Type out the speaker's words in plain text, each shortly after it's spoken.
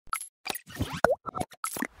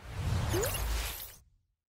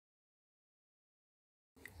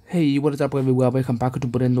Hey, what is up everyone, welcome back to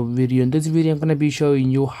brand new video. In this video I'm gonna be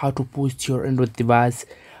showing you how to boost your Android device,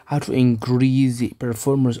 how to increase the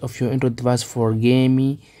performance of your Android device for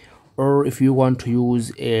gaming, or if you want to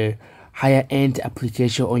use a higher end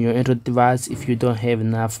application on your Android device. If you don't have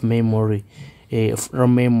enough memory,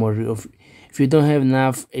 RAM memory of if you don't have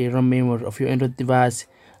enough RAM memory of your Android device,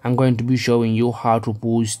 I'm going to be showing you how to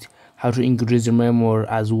boost, how to increase the memory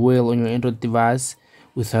as well on your Android device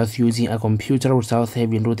without using a computer, without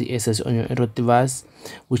having root access on your Android device.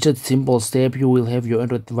 With that simple step, you will have your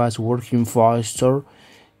Android device working faster,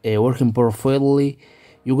 working perfectly.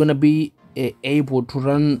 You're gonna be able to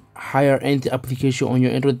run higher end application on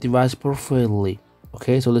your Android device perfectly.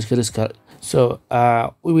 Okay, so let's get started. So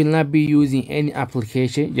we will not be using any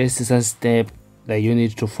application, just a step that you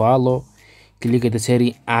need to follow. Click at the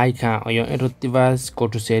setting icon on your Android device, go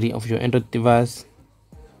to setting of your Android device.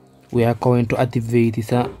 We are going to activate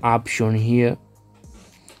this option here.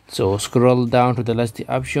 So scroll down to the last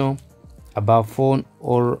option, about phone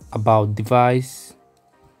or about device.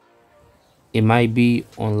 It might be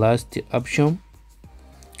on last option.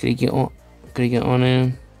 Clicking on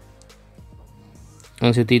it.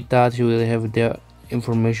 Once you did that, you will have the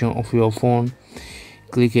information of your phone.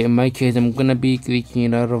 Click it. In my case, I'm gonna be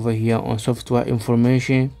clicking right over here on software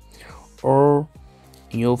information, or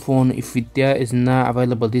in your phone, if there is not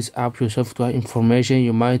available this option software information,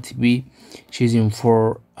 you might be choosing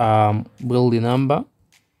for build the number.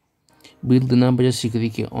 Just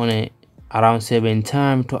clicking on it around 7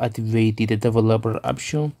 times to activate the developer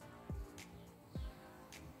option.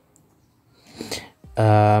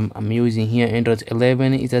 I'm using here Android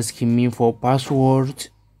 11. It's asking me for password.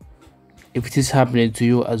 If it is happening to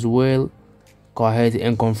you as well, go ahead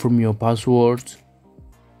and confirm your password,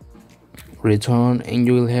 return, and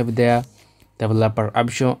you will have the developer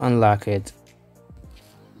option unlocked.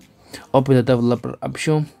 Open the developer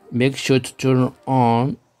option, make sure to turn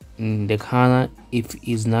on in the corner. If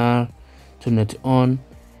it's not, turn it on.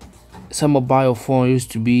 Some mobile phone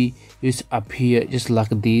used to appear just like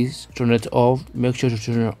this. Turn it off, make sure to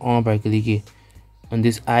turn it on by clicking on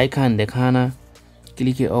this icon in the corner.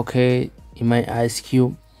 Click it OK. It might ask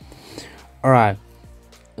you. Alright,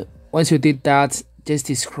 once you did that, just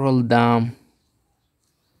scroll down.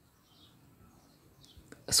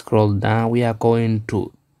 We are going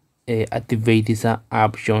to activate this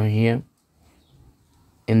option here,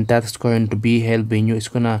 and that's going to be helping you. It's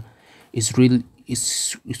going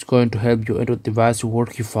to help your Android device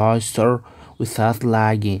work faster without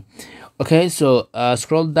lagging. Okay, so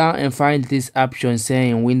scroll down and find this option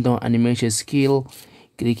saying window animation skill.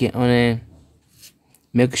 Click on it.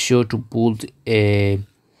 Make sure to put the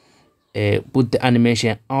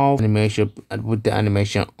animation off. Put the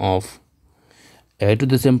animation off. Do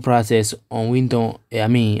the same process on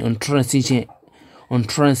on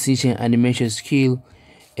transition animation skill.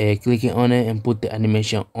 Clicking on it and put the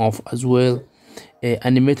animation off as well.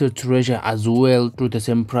 Animated treasure as well, do the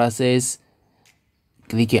same process.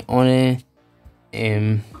 Clicking on it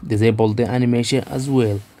and disable the animation as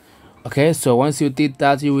well. Okay, so once you did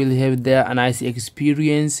that, you will have there a nice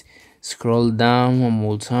experience. Scroll down one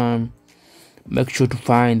more time. Make sure to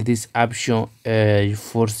find this option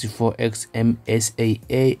 44x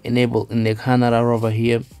MSAA enable in the corner over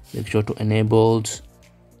here. Make sure to enable.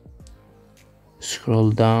 Scroll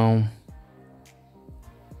down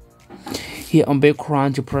here on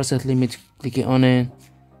background to process limit. Clicking on it.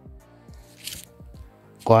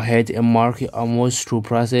 Go ahead and mark it almost through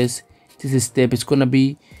process. This step is gonna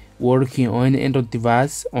be working on an Android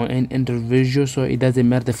device, on an Android version, so it doesn't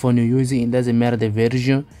matter the phone you're using, it doesn't matter the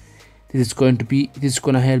version. This is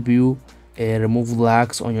gonna help you remove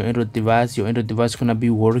lags on your Android device. Your Android device is gonna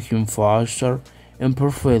be working faster and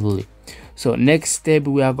perfectly. So next step,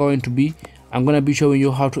 I'm gonna be showing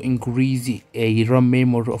you how to increase a RAM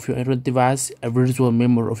memory of your Android device, a virtual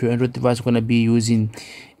memory of your Android device. Gonna be using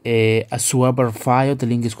a swapper file. The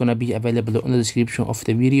link is gonna be available in the description of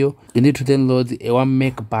the video. You need to download a 1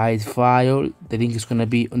 MB file. The link is gonna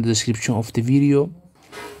be in the description of the video.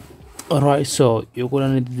 Alright, so you're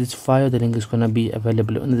gonna need this file. The link is gonna be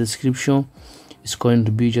available in the description. It's going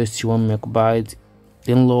to be just 1 MB.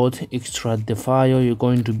 Download, extract the file. You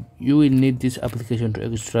will need this application to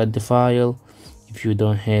extract the file. If you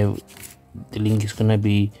don't have, the link is gonna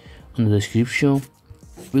be in the description.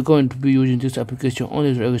 We're going to be using this application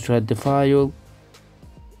only to extract the file.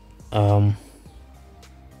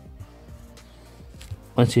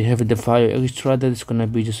 Once you have the file extracted, it's gonna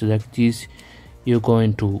be just like this. You're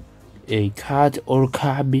going to cut or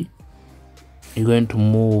copy. You're going to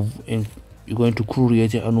move, and you're going to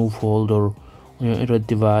create a new folder on your Android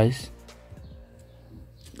device.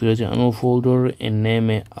 create a new folder and name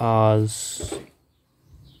it as,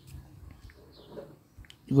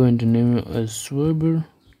 going to name it as Swabber.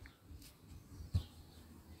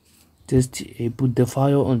 Just put the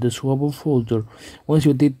file on the Swabber folder. Once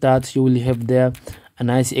you did that, you will have there a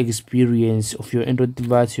nice experience of your Android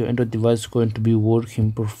device. Your Android device is going to be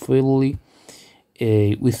working perfectly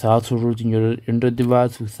without rooting your Android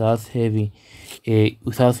device, without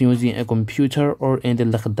using a computer or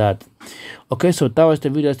anything like that. Okay, so that was the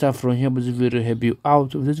video stuff from here. But this video help you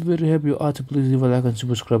out. If this video help you out, please leave a like and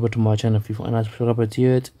subscribe to my channel if you are not subscribed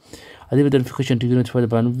yet. I'll leave a notification to be notified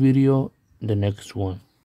about a new video in the next one.